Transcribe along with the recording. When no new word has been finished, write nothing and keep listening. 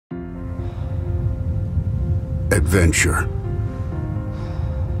adventure.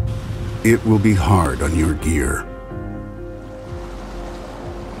 It will be hard on your gear.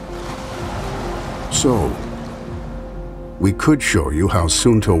 So, we could show you how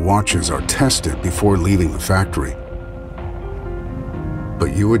Suunto watches are tested before leaving the factory.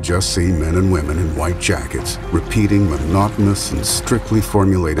 But you would just see men and women in white jackets repeating monotonous and strictly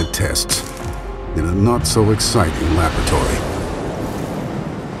formulated tests in a not-so-exciting laboratory.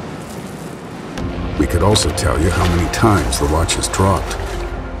 We could also tell you how many times the watch has dropped,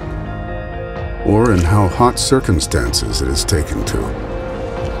 or in how hot circumstances it is taken to.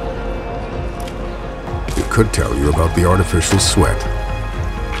 We could tell you about the artificial sweat,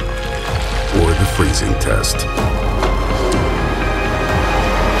 or the freezing test.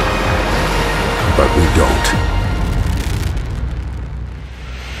 But we don't.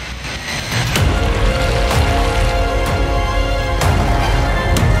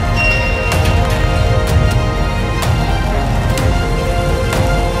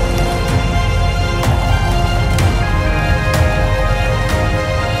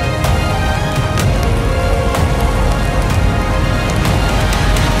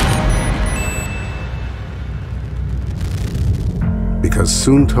 Because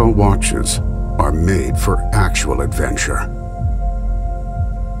Suunto watches are made for actual adventure.